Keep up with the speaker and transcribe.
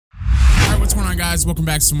on, guys? Welcome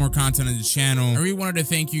back to some more content on the channel. I really wanted to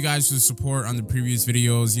thank you guys for the support on the previous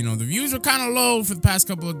videos. You know, the views were kind of low for the past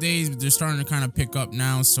couple of days, but they're starting to kind of pick up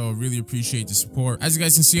now, so I really appreciate the support. As you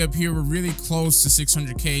guys can see up here, we're really close to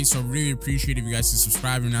 600k, so I really appreciate if you guys can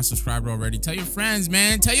subscribe if you're not subscribed already. Tell your friends,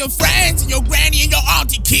 man. Tell your friends and your granny and your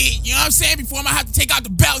auntie kid. You know what I'm saying? Before I'm gonna have to take out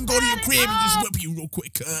the belt and go to your crib and just whip you real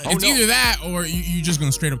quick. It's either that or you're just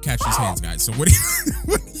gonna straight up catch these hands, guys. So what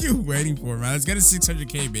are you waiting for, man? Let's get a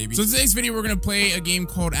 600k, baby. So today's video, we're gonna play a game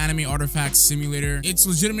called Anime Artifact Simulator. It's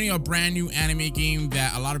legitimately a brand new anime game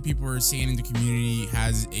that a lot of people are saying in the community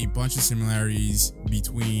has a bunch of similarities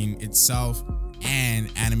between itself and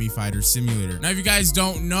Anime Fighter Simulator. Now, if you guys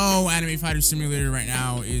don't know, Anime Fighter Simulator right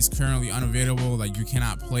now is currently unavailable. Like, you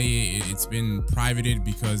cannot play it. It's been privated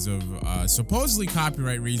because of supposedly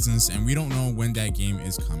copyright reasons, and we don't know when that game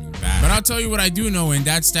is coming back. But I'll tell you what I do know, and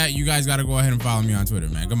that's that you guys gotta go ahead and follow me on Twitter,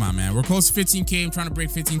 man. Come on, man. We're close to 15k. I'm trying to break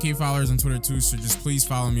 15k followers on Twitter too, so just please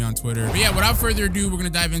follow me on Twitter. But yeah, without further ado, we're gonna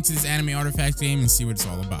dive into this Anime Artifact game and see what it's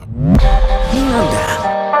all about.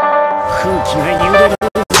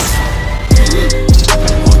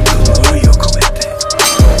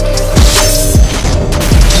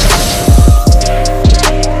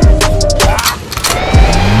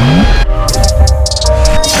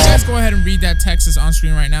 That text is on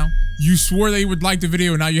screen right now. You swore that you would like the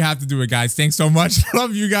video, now you have to do it, guys. Thanks so much.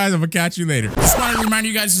 Love you guys. I'm gonna catch you later. Just wanted to remind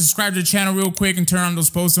you guys to subscribe to the channel real quick and turn on those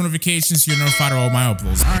post notifications so you're notified of all my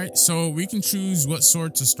uploads. All right, so we can choose what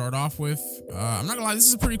sword to start off with. I'm not gonna lie, this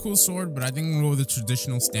is a pretty cool sword, but I think I'm gonna go with the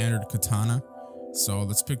traditional standard katana. So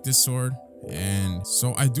let's pick this sword. And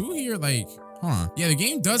so I do hear, like, hold on. Yeah, the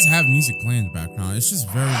game does have music playing in the background. It's just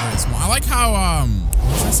very, very small. I like how,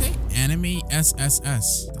 what did I say? Anime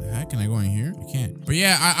SSS. The heck? Can I go in here? I can't. But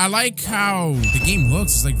yeah, I like how the game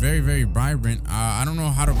looks. It's like very, very vibrant. I don't know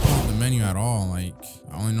how to pull up the menu at all. Like,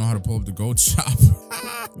 I only know how to pull up the gold shop.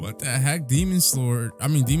 What the heck? Demon Slayer,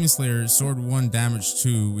 sword 1, damage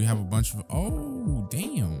 2. We have a bunch of, oh,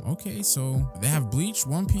 damn. Okay, so they have Bleach,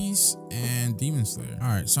 One Piece, and Demon Slayer. All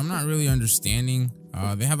right, so I'm not really understanding.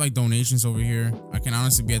 They have like donations over here. I can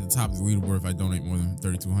honestly be at the top of the leaderboard if I donate more than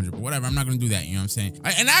 3,200, but whatever. I'm not gonna do that. You know what I'm saying?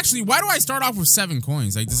 And actually, why do I start off with 7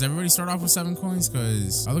 coins? Like, does everybody start off with 7 coins?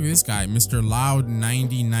 Cause oh, look at this guy, Mr. Loud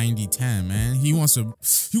 909010, man. He wants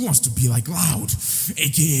to be like Loud,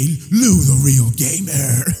 aka Lou the real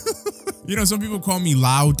gamer. You know, some people call me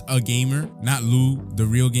Loud a gamer, not Lou the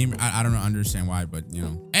real gamer. I don't understand why, but you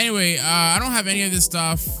know. Anyway, I don't have any of this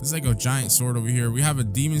stuff. There's like a giant sword over here. We have a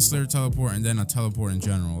Demon Slayer teleport and then a teleport in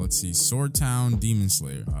general. Let's see, Sword Town, Demon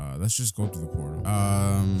Slayer. Let's just go to the portal.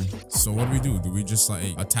 So what do? Do we just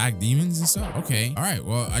like attack demons and stuff? Okay. All right.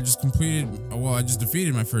 Well, I just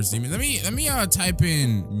defeated my first demon. Let me type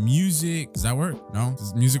in music. Does that work? No?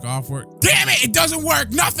 Does music off work? Damn it! It doesn't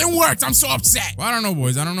work. Nothing works. I'm so upset. Well, I don't know,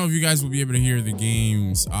 boys. I don't know if you guys will be able to hear the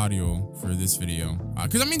game's audio for this video.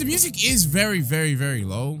 Because I mean, the music is very, very, very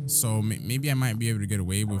low. So maybe I might be able to get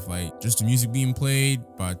away with like just the music being played,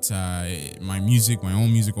 but my own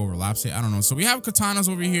music overlaps it. I don't know. So we have katanas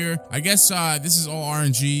over here. I guess this is all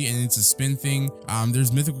RNG and it's a spin thing.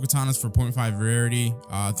 There's mythical katanas for 0.5 rarity,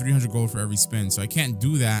 300 gold for every spin. So I can't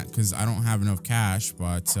do that because I don't have enough cash,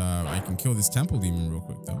 but I can kill this temple demon real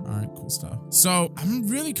quick though. All right, cool stuff. So I'm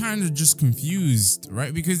really kind of just confused,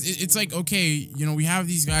 right? Because it's like, okay, you know, we have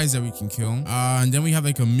these guys that we can kill, and then we have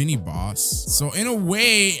like a mini boss. So in a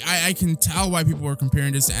way, I can tell why people are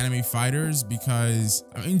comparing this to Anime Fighters, because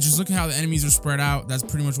I mean, just look at how the enemies are spread out. That's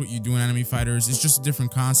pretty much what you do in Anime Fighters. It's just a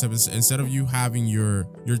different concept. Instead of you having your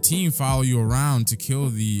team follow you around to kill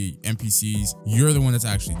the NPCs, you're the one that's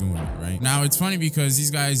actually doing it, right? Now, it's funny because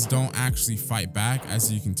these guys don't actually fight back,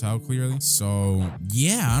 as you can tell clearly. So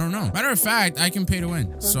yeah, I don't know. Matter of fact, I can pay to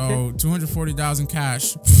win. So 240,000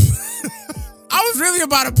 cash. I was really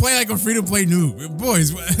about to play like a free-to-play noob.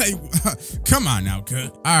 Boys, like, come on now,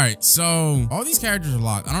 cut. All right, so all these characters are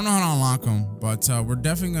locked. I don't know how to unlock them, but we're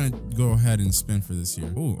definitely gonna go ahead and spin for this here.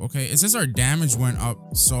 Ooh, okay. It says our damage went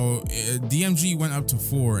up. So DMG went up to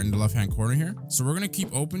 4 in the left-hand corner here. So we're gonna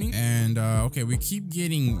keep opening, and okay, we keep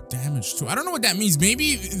getting damage too. I don't know what that means.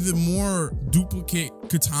 Maybe the more duplicate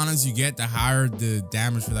katanas you get, the higher the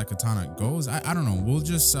damage for that katana goes. I don't know. We'll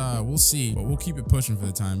just we'll see, but we'll keep it pushing for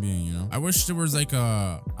the time being. You know, I wish there was like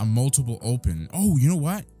a multiple open. Oh, you know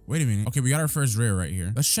what? Wait a minute. Okay, we got our first rare right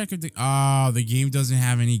here. Let's check if the game doesn't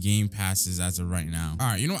have any game passes as of right now. All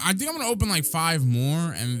right, you know, I think I'm gonna open like 5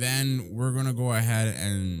 more, and then we're gonna go ahead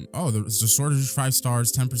and the sword is 5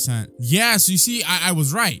 stars, 10%. Yeah, so you see, I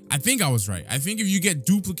was right. I think I was right. I think if you get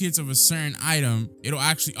duplicates of a certain item, it'll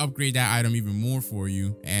actually upgrade that item even more for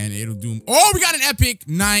you, and it'll do. Oh, we got an epic.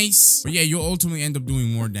 Nice. But yeah, you'll ultimately end up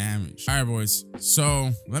doing more damage. All right, boys.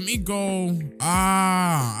 So let me go. All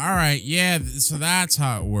right. Yeah. So that's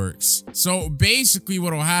how it works. So basically,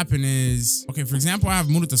 what'll happen is, okay, for example, I have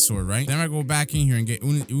Murata's sword, right? Then I go back in here and get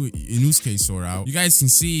Inosuke's sword out. You guys can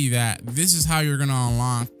see that this is how you're gonna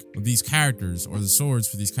unlock these characters, or the swords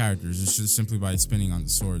for these characters. It's just simply by spinning on the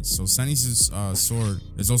swords. So Senni's sword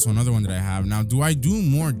is also another one that I have. Now, do I do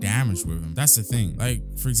more damage with him? That's the thing. Like,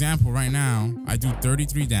 for example, right now, I do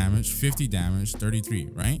 33 damage, 50 damage, 33,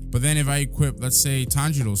 right? But then if I equip, let's say,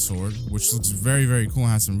 Tanjiro's sword, which looks very, very cool,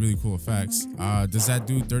 has some really cool effects, does that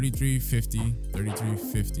do 33, 50, 33,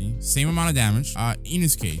 50? Same amount of damage.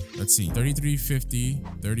 Inosuke, let's see, 33, 50,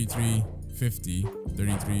 33, 50,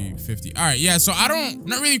 33, 50. All right, yeah, so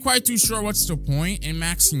not really quite too sure what's the point in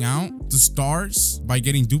maxing out the stars by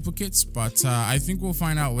getting duplicates, but I think we'll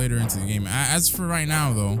find out later into the game. As for right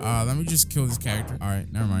now, though, let me just kill this character. All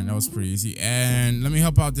right, never mind, that was pretty easy. And let me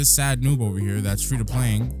help out this sad noob over here that's free to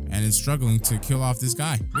playing and is struggling to kill off this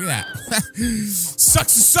guy. Look at that.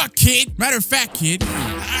 Sucks to suck, kid. Matter of fact, kid. All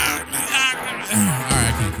right,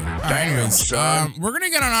 I can't kill him. All right, anyways, we're gonna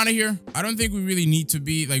get on out of here. I don't think we really need to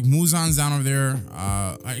be, like, Muzan's down over there.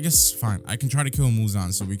 I guess fine. I can try to kill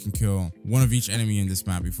Muzan so we can kill one of each enemy in this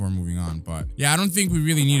map before moving on. But yeah, I don't think we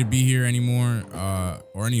really need to be here anymore,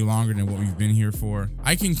 or any longer than what we've been here for.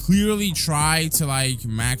 I can clearly try to, like,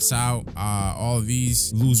 max out all of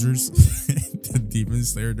these losers. The Demon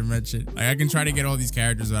Slayer dimension. Like, I can try to get all these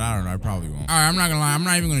characters, but I don't know. I probably won't. All right, I'm not gonna lie. I'm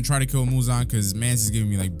not even gonna try to kill Muzan because Mans is giving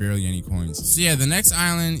me, like, barely any coins. So yeah, the next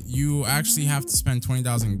island, you actually have to spend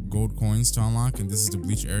 20,000 gold coins to unlock, and this is the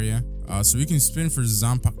bleach area. So we can spin for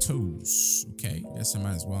Zanpakutos. Okay, guess I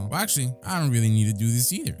might as well. Well, actually, I don't really need to do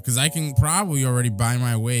this either because I can probably already buy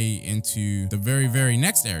my way into the very, very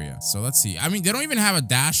next area. So let's see. I mean, they don't even have a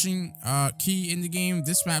dashing key in the game.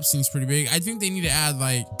 This map seems pretty big. I think they need to add,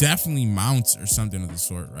 like, definitely mounts or something of the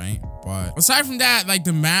sort, right? But aside from that, like,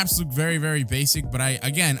 the maps look very, very basic. But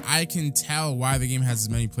I can tell why the game has as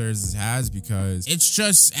many players as it has because it's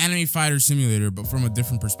just Anime Fighter Simulator, but from a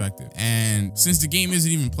different perspective. And since the game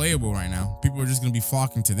isn't even playable right now, people are just gonna be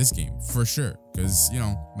flocking to this game for sure because, you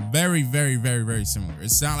know, very, very, very, very similar.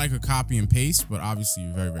 It's not like a copy and paste, but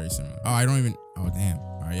obviously very, very similar. Oh, I don't even. Oh, damn.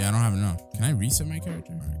 All right, yeah, I don't have enough. Can I reset my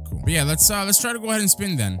character? All right, cool. But yeah, let's try to go ahead and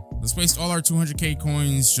spin then. Let's waste all our 200k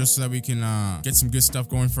coins just so that we can get some good stuff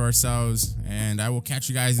going for ourselves. And I will catch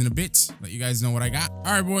you guys in a bit. Let you guys know what I got. All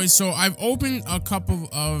right, boys. So I've opened a couple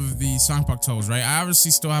of the Zanpakutos, right? I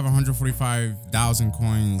obviously still have 145,000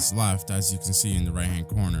 coins left, as you can see in the right-hand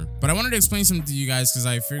corner. But I wanted to explain something to you guys because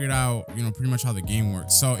I figured out, you know, pretty much how the game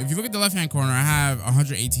works. So if you look at the left-hand corner, I have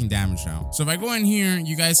 118 damage now. So if I go in here,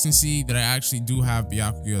 you guys can see that I actually do have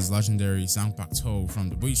Byakuya's legendary Zanpakuto from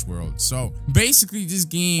the Bleach world. So basically, this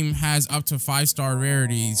game has up to 5-star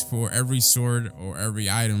rarities for every sword or every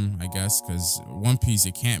item, I guess, because One Piece,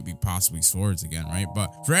 it can't be possibly swords again, right?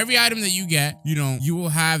 But for every item that you get, you know, you will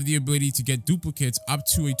have the ability to get duplicates up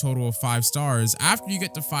to a total of 5 stars. After you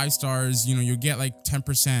get the 5 stars, you know, you'll get like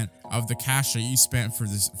 10% of the cash that you spent for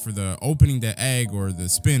the opening the egg or the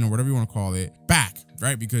spin or whatever you want to call it back,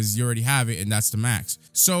 right? Because you already have it and that's the max.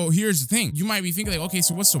 So here's the thing. You might be thinking like, okay,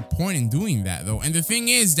 so what's the point in doing that though? And the thing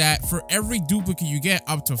is that for every duplicate you get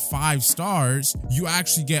up to 5 stars, you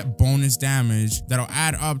actually get bonus damage that'll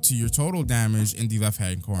add up to your total damage in the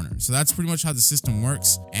left-hand corner. So that's pretty much how the system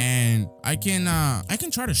works. And I can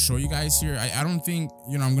try to show you guys here. I don't think,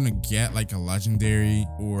 you know, I'm gonna get like a legendary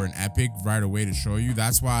or an epic right away to show you.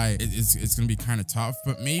 That's why it's gonna be kind of tough.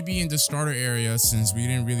 But maybe in the starter area, since we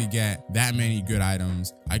didn't really get that many good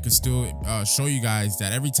items, I could still show you guys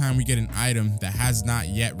that every time we get an item that has not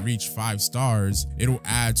yet reached 5 stars, it'll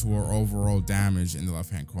add to our overall damage in the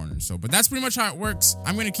left-hand corner. So, but that's pretty much how it works.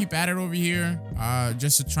 I'm gonna keep at it over here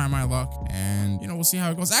just to try my luck, and you know, we'll see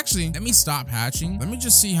how it goes. Actually, let me stop hatching. Let me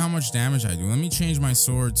just see how much damage I do. Let me change my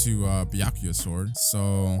sword to Byakuya's sword.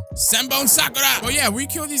 So Senbon Sakura. Oh yeah, we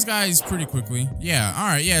kill these guys pretty quickly. Yeah, all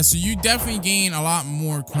right, yeah. so you definitely gain a lot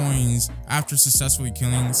more coins after successfully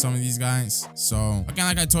killing some of these guys. So again,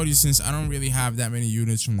 like I told you, since I don't really have that many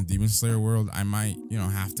units from the Demon Slayer world, I might, you know,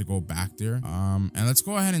 have to go back there. And let's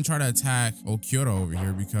go ahead and try to attack oGVexx over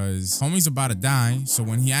here because homie's about to die. So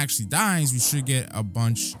when he actually dies, we should get a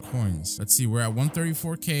bunch of coins. Let's see, we're at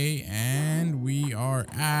 134k and we are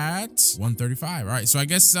at 135. All right, so I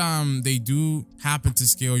guess they do happen to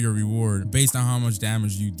scale your reward based on how much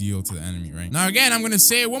damage you deal to the enemy, right? Now again, I'm gonna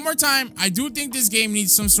say it one more time. I do think this game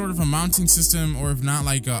needs some sort of a mounting system, or if not,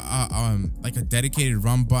 like a dedicated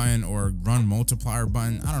run button or run multiplier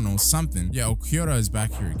button. I don't know, something. Yeah, oGVexx is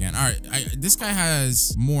back here again. All right, this guy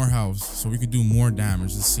has more health, so we could do more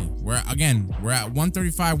damage. Let's see. We're at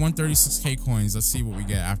 135, 136k coins. Let's see what we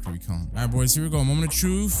get after we kill him. All right, boys, here we go. Moment of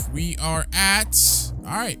truth. We are at,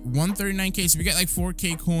 all right, 139k. So we get like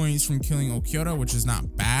 4k coins from killing oGVexx, which is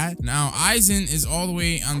not bad. Now Aizen is all the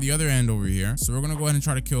way on the other end over here, so we're gonna go ahead and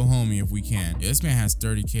try to kill homie if we can. Yeah, this man has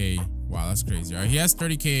 30k. Wow, that's crazy. All right, he has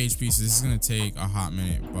 30k HP, so this is gonna take a hot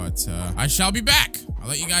minute, but I shall be back. I'll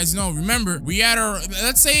let you guys know. Remember, we at our,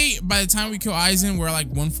 let's say by the time we kill Aizen, we're like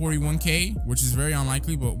 141k, which is very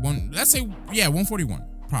unlikely, but let's say, yeah, 141.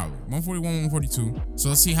 Probably 141, 142. So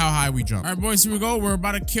let's see how high we jump. All right, boys, here we go. We're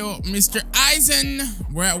about to kill Mr. Aizen.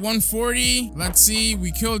 We're at 140. Let's see.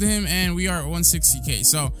 We killed him and we are at 160k.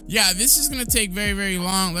 So yeah, this is gonna take very, very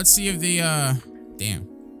long. Let's see if they damn.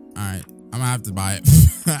 All right, I'm gonna have to buy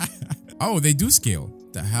it. Oh, they do scale.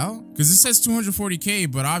 The hell? Because it says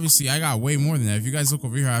 240k, but obviously I got way more than that. If you guys look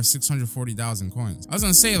over here, I have 640,000 coins. I was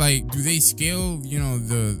gonna say, like, do they scale, you know,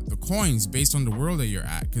 the coins based on the world that you're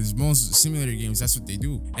at? Because most simulator games, that's what they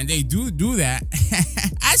do. And they do that.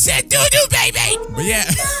 I said do baby! But yeah,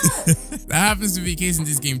 that happens to be the case in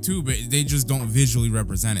this game too, but they just don't visually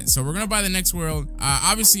represent it. So we're gonna buy the next world.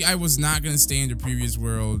 Obviously, I was not gonna stay in the previous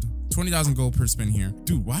world. 20,000 gold per spin here.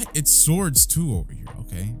 Dude, what? It's swords too over here.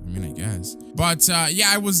 Okay, I mean, I guess. But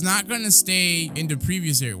yeah, I was not gonna stay in the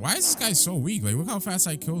previous area. Why is this guy so weak? Like, look how fast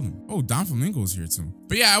I killed him. Oh, Don Flamingo's here too.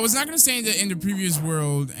 But yeah, I was not gonna stay in the previous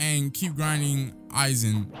world and keep grinding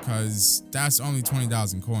Aizen, because that's only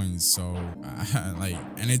 20,000 coins. So like,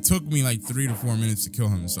 and it took me like 3 to 4 minutes to kill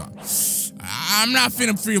him. So I'm not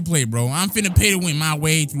finna free to play, bro. I'm finna pay to win my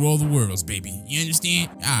way through all the worlds, baby. You understand?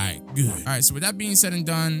 All right, good. All right, so with that being said and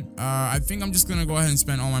done, I think I'm just gonna go ahead and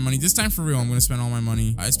spend all my money. This time for real, I'm gonna spend all my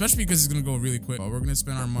money, especially because it's gonna go really quick. But we're gonna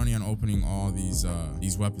spend our money on opening all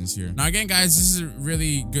these weapons here. Now again, guys, this is a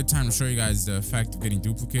really good time to show you guys the effect of getting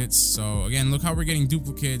duplicates. So again, look how we're getting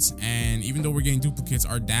duplicates, and even though we're getting duplicates,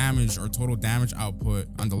 our damage, our total damage output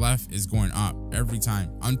on the left is going up every time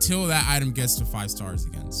until that item gets to 5 stars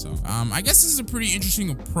again. So I guess this is a pretty interesting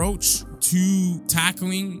approach to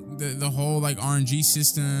tackling the whole like RNG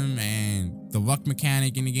system and the luck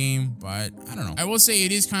mechanic in the game. But I don't know, I will say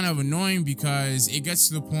it is kind of annoying because it gets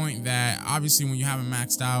to the point that obviously when you have it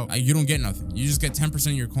maxed out, like, you don't get nothing. You just get 10%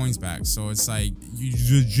 of your coins back. So it's like you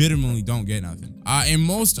legitimately don't get nothing. In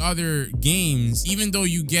most other games, even though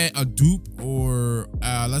you get a dupe, or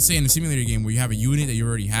let's say in a simulator game where you have a unit that you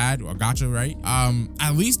already had, or gotcha, right?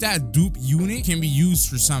 At least that dupe unit can be used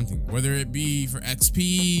for something, whether it be for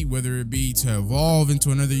XP, whether it be to evolve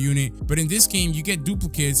into another unit. But in this game, you get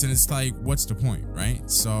duplicates and it's like, what's the point, right?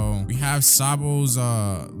 So we have Sabo's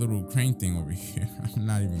little crane thing over here. I'm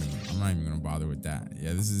not even gonna bother with that.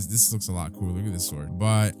 Yeah, this looks a lot cooler. Look at this sword.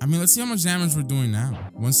 But I mean, let's see how much damage we're doing now.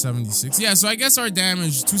 176. Yeah, so I guess our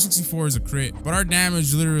damage, 264 is a crit, but our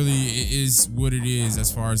damage literally is what it is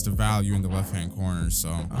as far as the value in the left hand corner. So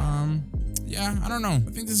yeah, I don't know.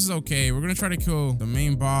 I think this is okay. We're gonna try to kill the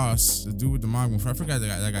main boss, the dude with the magma. I forgot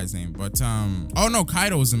that guy's name, but oh no,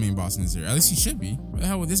 Kaido is the main boss in this area. At least he should be. Why the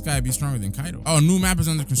hell would this guy be stronger than Kaido? Oh, new map is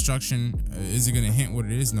under construction. Is it gonna hint what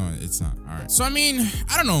it is? No, it's not. All right. So I mean,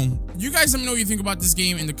 I don't know. You guys let me know what you think about this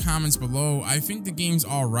game in the comments below. I think the game's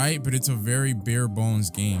all right, but it's a very bare bones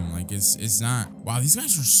game. Like it's not. Wow, these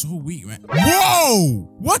guys are so weak, man. Whoa!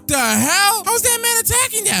 What the hell? How's that man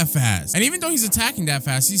attacking that fast? And even though he's attacking that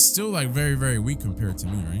fast, he's still like very, very weak compared to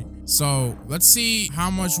me, right? So let's see how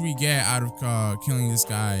much we get out of killing this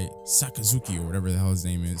guy Sakazuki, or whatever the hell his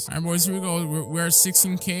name is. All right, boys, here we go. We're at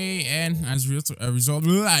 16k, and as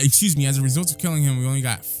a result of killing him, we only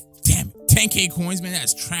got, damn it, 10k coins, man.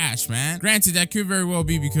 That's trash, man. Granted, that could very well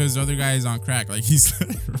be because the other guy is on crack. Like he's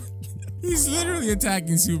literally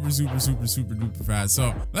attacking super duper fast.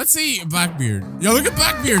 So let's see Blackbeard. Yo, look at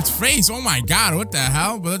Blackbeard's face. Oh my god, what the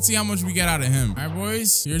hell? But let's see how much we get out of him. All right,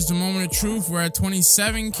 boys, here's the moment of truth. We're at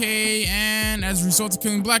 27k, and as a result of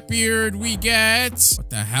killing Blackbeard, we get,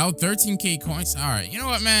 what the hell, 13k coins. All right, you know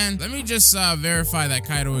what, man, let me just verify that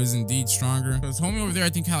Kaido is indeed stronger, because homie over there I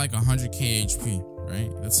think had like 100k HP. right?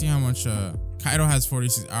 Let's see how much Kaido has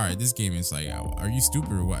 46. All right, this game is like, are you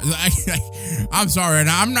stupid or what? I'm sorry,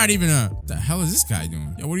 I'm not even the hell is this guy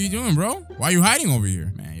doing? Yo, what are you doing, bro? Why are you hiding over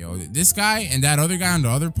here? Man, yo, this guy and that other guy on the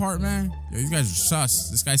other part, man. Yo, these guys are sus.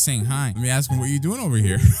 This guy's saying hi. Let me ask him, what are you doing over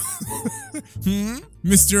here?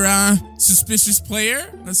 Mr. Suspicious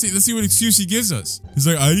player? Let's see what excuse he gives us. He's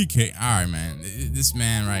like, IDK. All right, man. This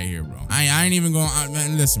man right here, bro. I ain't even going,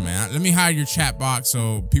 man, listen, man. Let me hide your chat box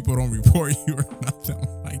so people don't report you or nothing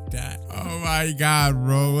like that. Oh my God,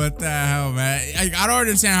 bro. What the hell, man? I don't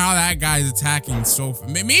understand how that guy's attacking so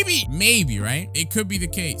maybe, right? It could be the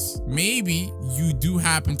case. Maybe you do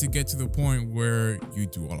happen to get to the point where you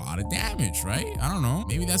do a lot of damage, right? I don't know.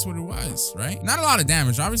 Maybe that's what it was, right? Not a lot of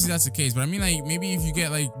damage. Obviously, that's the case. But I mean, like, maybe if you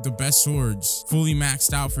get like the best swords fully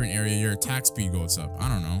maxed out for an area, your attack speed goes up. I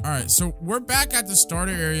don't know. All right, so we're back at the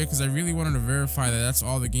starter area because I really wanted to verify that that's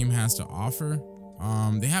all the game has to offer.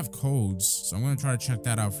 They have codes, so I'm gonna try to check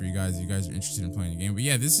that out for you guys if you guys are interested in playing the game. But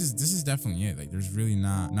yeah, this is definitely it. Like, there's really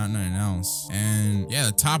not nothing else. And yeah,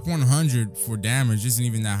 the top 100 for damage isn't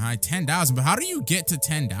even that high. 10,000, but how do you get to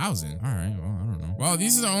 10,000? All right, well, I don't know. Well,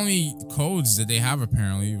 these are the only codes that they have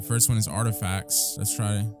apparently. The first one is artifacts. Let's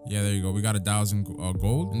try. Yeah, there you go. We got 1,000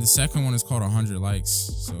 gold, and the second one is called 100 likes.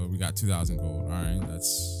 So we got 2,000 gold. All right,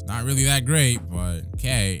 that's not really that great, but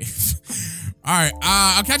okay. All right,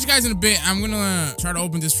 I'll catch you guys in a bit. I'm gonna try to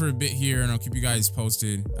open this for a bit here, and I'll keep you guys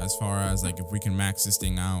posted as far as like if we can max this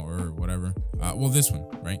thing out or whatever. Well, this one,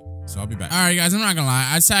 right? So I'll be back. All right, guys, I'm not gonna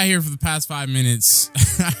lie. I sat here for the past 5 minutes.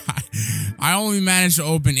 I only managed to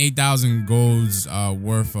open 8,000 golds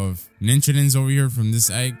worth of ninchadins over here from this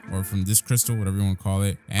egg or from this crystal, whatever you want to call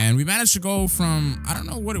it. And we managed to go from, I don't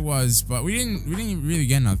know what it was, but we didn't really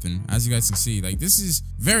get nothing, as you guys can see. Like, this is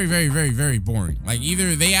very, very, very, very boring. Like,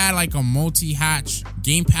 either they add like a multi-hatch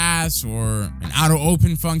game pass or an auto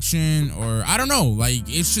open function, or I don't know. Like,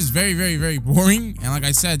 it's just very, very, very boring. And like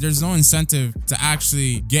I said, there's no incentive to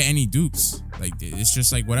actually get any dupes. Like, it's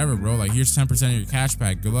just like, whatever, bro. Like, here's 10% of your cash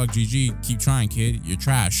back. Good luck, GG. Keep trying, kid. You're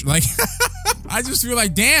trash. Like, I just feel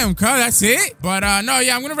like, damn, cuz, that's it. But no,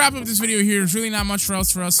 yeah, I'm gonna wrap up this video here. There's really not much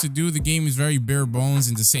else for us to do. The game is very bare bones,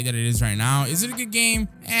 and to say that it is right now, is it a good game?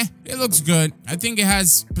 It looks good. I think it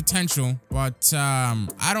has potential, but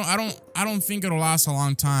I don't think it'll last a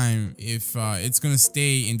long time if it's gonna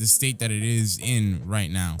stay in the state that it is in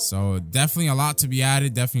right now. So definitely a lot to be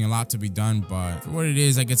added, definitely a lot to be done, but for what it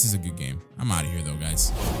is, I guess it's a good game. I'm out of here though,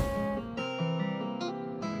 guys.